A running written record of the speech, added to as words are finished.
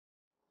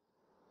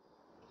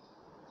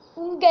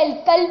உங்கள்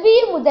கல்வி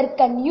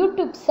முதற்கண்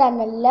யூடியூப்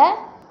சேனல்ல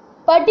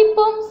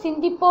படிப்போம்,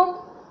 சிந்திப்போம்,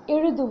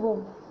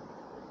 எழுதுவோம்.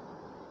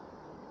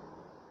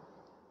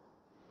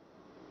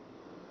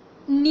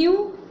 New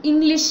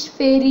English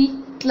Ferry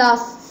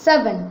Class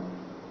 7.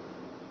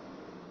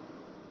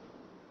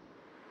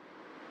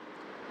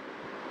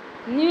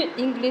 New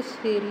English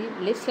Ferry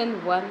Lesson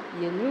 1,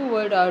 A New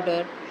World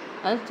Order.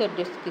 Answer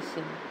this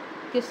question.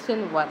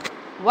 Question 1.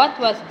 What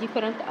was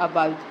different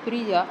about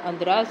Priya and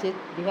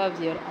Rajat's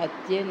behavior at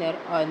dinner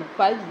on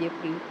 5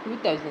 April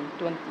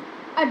 2020?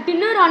 At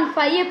dinner on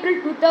 5 April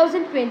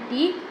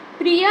 2020,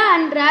 Priya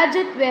and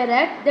Rajat were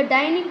at the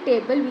dining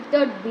table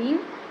without being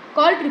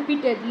called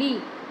repeatedly.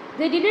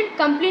 They didn't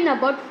complain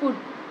about food.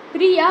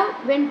 Priya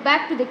went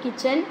back to the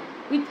kitchen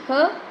with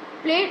her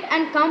plate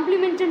and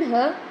complimented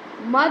her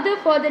mother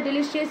for the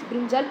delicious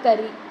brinjal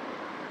curry.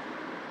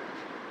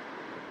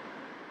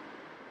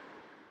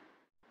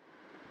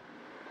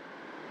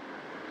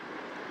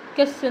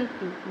 Question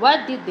 2. What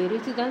did the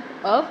residents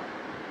of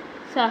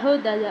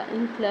Sahodaya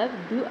Enclave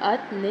do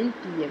at 9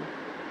 p.m.?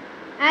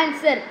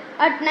 Answer.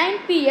 At 9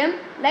 p.m.,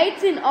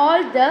 lights in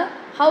all the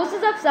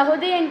houses of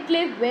Sahodaya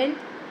Enclave went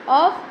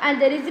off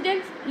and the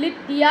residents lit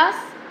diyas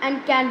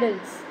and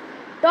candles.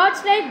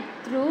 Torchlight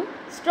threw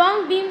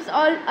strong beams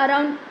all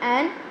around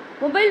and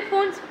mobile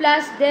phones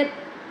flashed their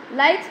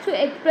lights to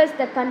express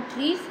the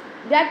country's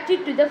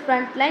gratitude to the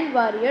frontline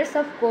warriors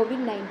of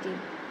COVID-19.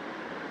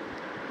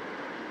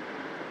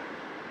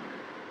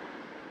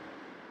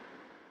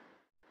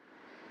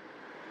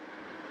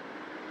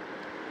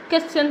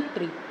 Question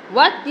 3.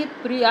 What did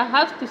Priya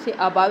have to say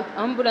about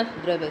ambulance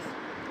drivers?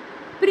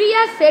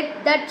 Priya said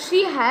that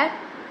she had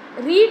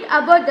read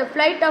about the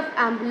flight of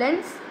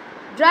ambulance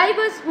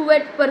drivers who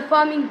were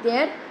performing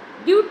their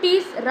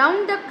duties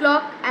round the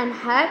clock and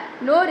had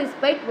no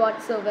respite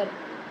whatsoever.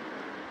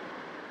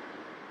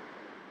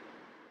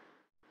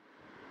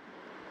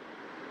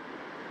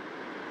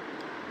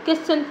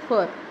 Question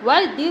 4. Why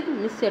did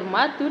Mr.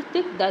 Mathur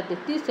think that the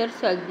teachers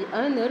shall be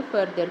honored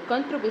for their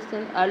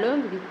contribution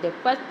along with the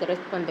first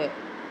responder?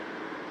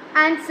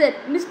 Answer.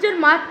 Mr.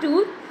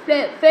 Mathur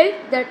felt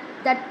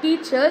that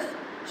teachers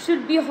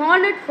should be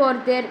honored for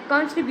their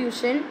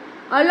contribution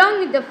along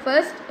with the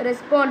first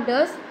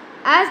responders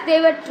as they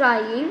were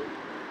trying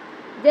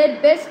their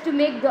best to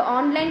make the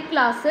online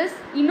classes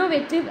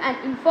innovative and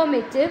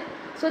informative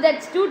so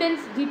that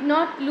students did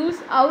not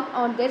lose out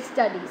on their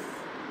studies.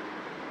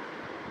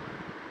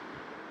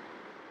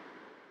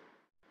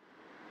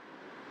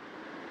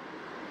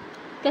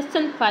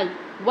 Question 5.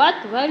 What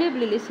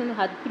valuable lesson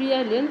had Priya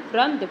learned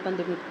from the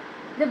pandemic?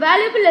 The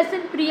valuable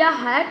lesson Priya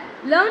had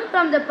learned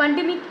from the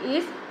pandemic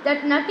is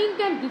that nothing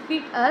can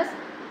defeat us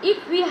if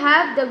we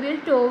have the will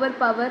to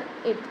overpower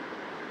it.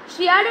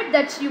 She added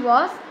that she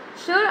was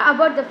sure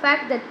about the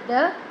fact that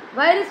the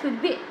virus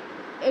would be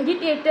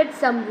eradicated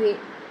some way.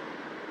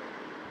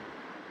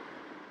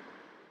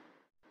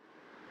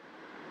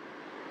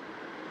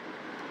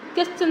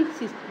 Question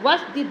 6.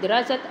 What did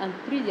Rajat and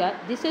Priya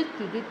decide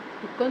to do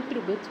to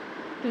contribute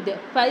to the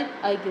fight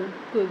against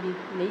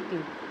COVID-19?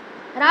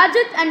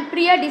 Rajat and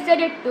Priya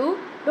decided to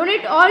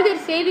donate all their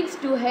savings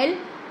to help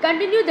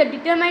continue the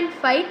determined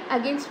fight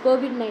against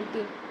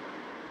COVID-19.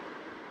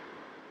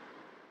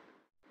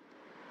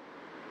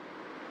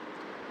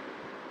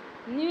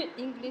 New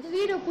English.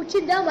 Video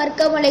பிடிச்சிருந்தா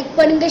மறக்காம like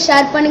பண்ணுங்க,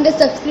 share பண்ணுங்க,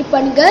 subscribe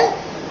பண்ணுங்க.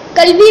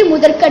 கல்வி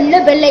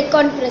முதற்கண்ணில் bell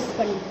icon press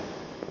பண்ணுங்க.